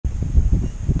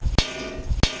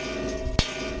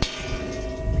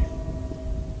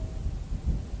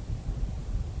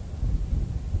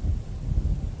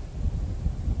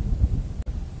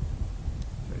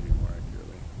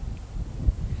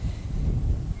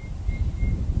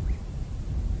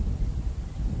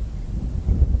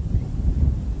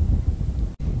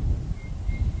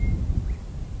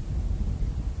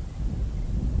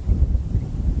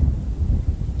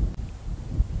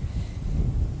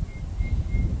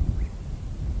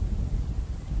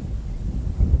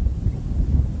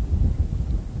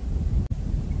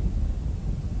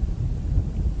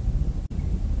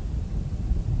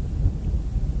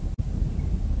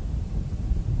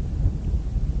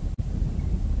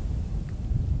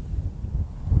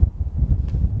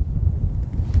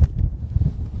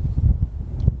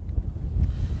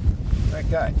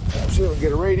Okay, let's see if we can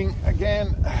get a reading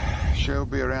again. She'll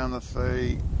be around the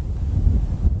 3020.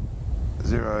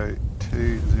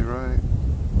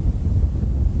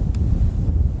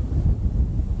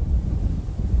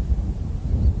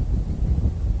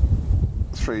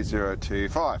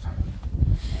 3025.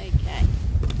 Okay.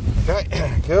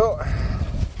 Okay, cool.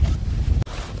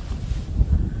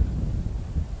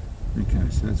 Okay,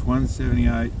 so that's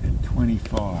 178 and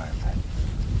 25.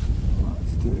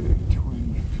 Let's do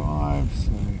 25,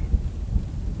 so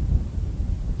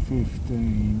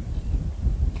 15,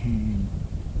 10,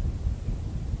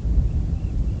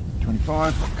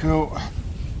 25, cool.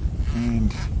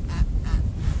 And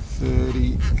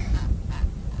 30,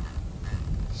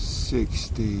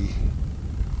 60,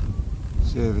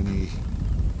 70,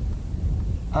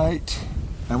 8,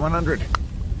 and 100.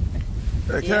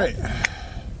 Okay. Yeah.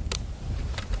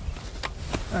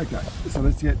 Okay, so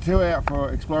let's get 2 out for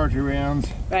exploratory rounds.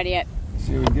 Radio.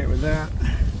 See what we can get with that.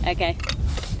 Okay.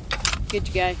 Good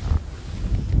to go. Okay.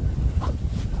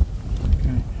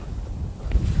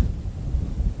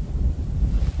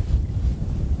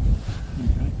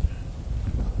 Okay.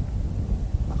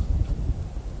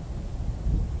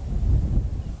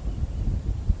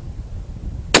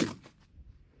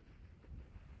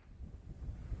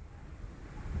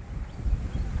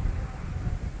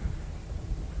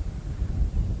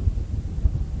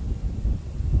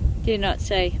 Did not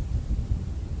see.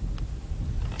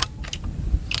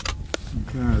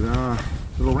 Okay, there are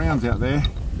little rounds out there.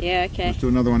 Yeah, okay. Let's do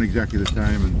another one exactly the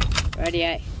same and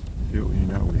Radio. see what we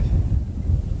end up with.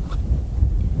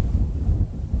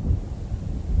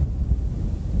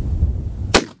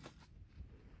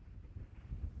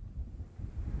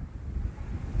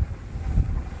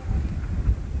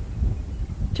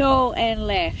 Tall and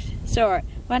left. Sorry.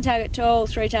 1 target tall,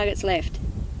 3 targets left.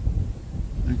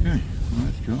 Okay, well,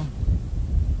 that's cool.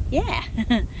 Yeah.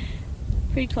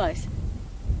 Pretty close.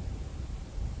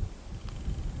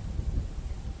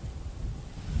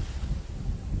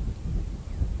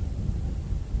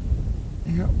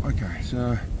 Yep, okay, so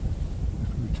I'll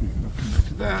come back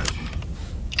to that.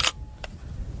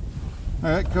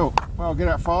 Alright, cool. Well, I'll get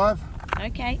out 5.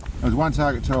 Okay. There's 1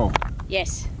 target tall.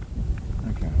 Yes.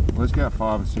 Okay, well, let's go out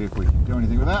 5 and see if we can do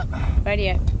anything with that.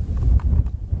 Radio.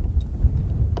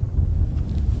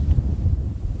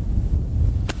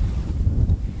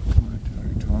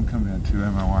 I'm coming down 2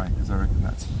 MOA because I reckon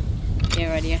that's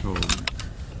Yeah, radio. tall.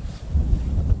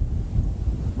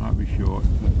 Might be short,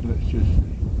 but let's just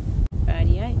see.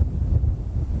 Radio.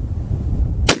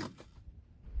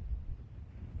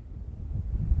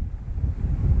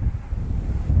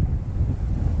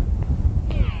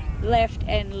 Left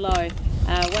and low.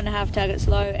 1.5 targets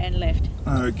low and left.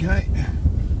 Okay.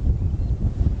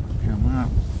 Come up.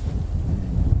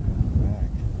 And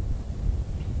back.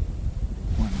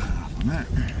 1.5 on that.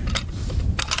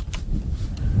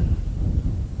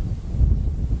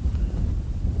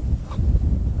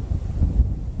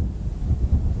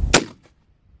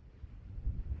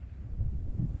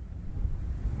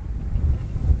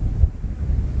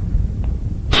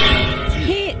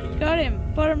 Hit! Got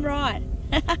him. Bottom right.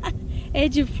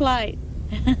 Edge of plate.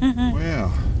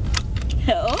 Wow.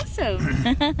 Awesome.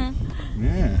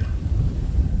 Yeah.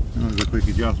 That was a quick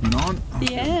adjustment on. I'll see what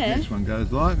the Yeah. next one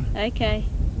goes like. Okay.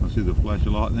 I'll see the flash of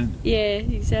light then. Yeah,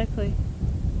 exactly.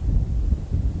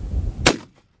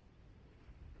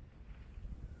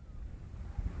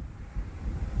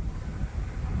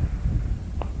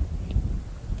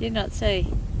 Did not see.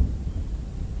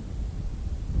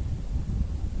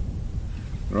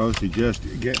 We're obviously just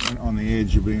getting on the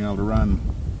edge of being able to run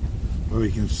where we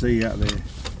can see out there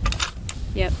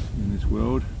Yep. in this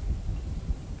world.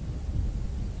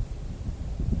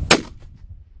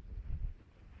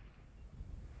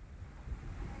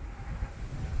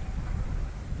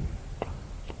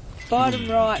 Bottom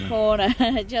right corner,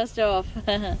 just off.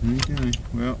 Okay,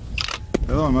 well,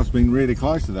 the other one must have been really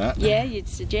close to that. Yeah, you'd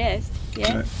suggest.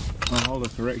 Yeah. So I'll hold a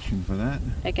correction for that.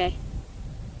 Okay.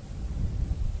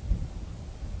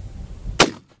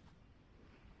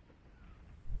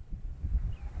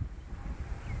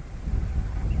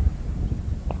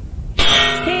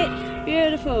 Hit!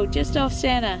 Beautiful, just off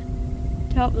centre.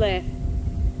 Top left.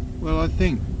 Well, I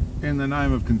think in the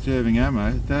name of conserving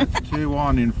ammo, that's 2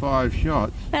 on in 5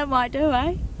 shots. That might do,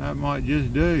 eh? That might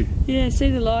just do. Yeah, see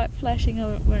the light flashing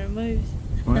on it when it moves.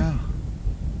 Wow.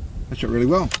 That shot really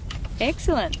well.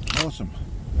 Excellent. Awesome.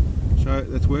 So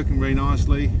that's working very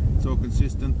nicely. It's all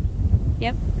consistent.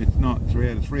 Yep. It's not 3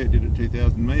 out of 3. It did at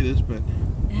 2,000 metres, but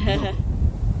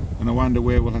and I wonder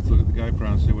where we'll have to look at the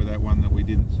GoPro and see where that one that we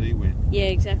didn't see went. Yeah,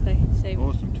 exactly. See.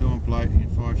 Awesome. 2 on plate in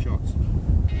 5 shots.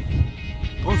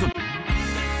 Awesome.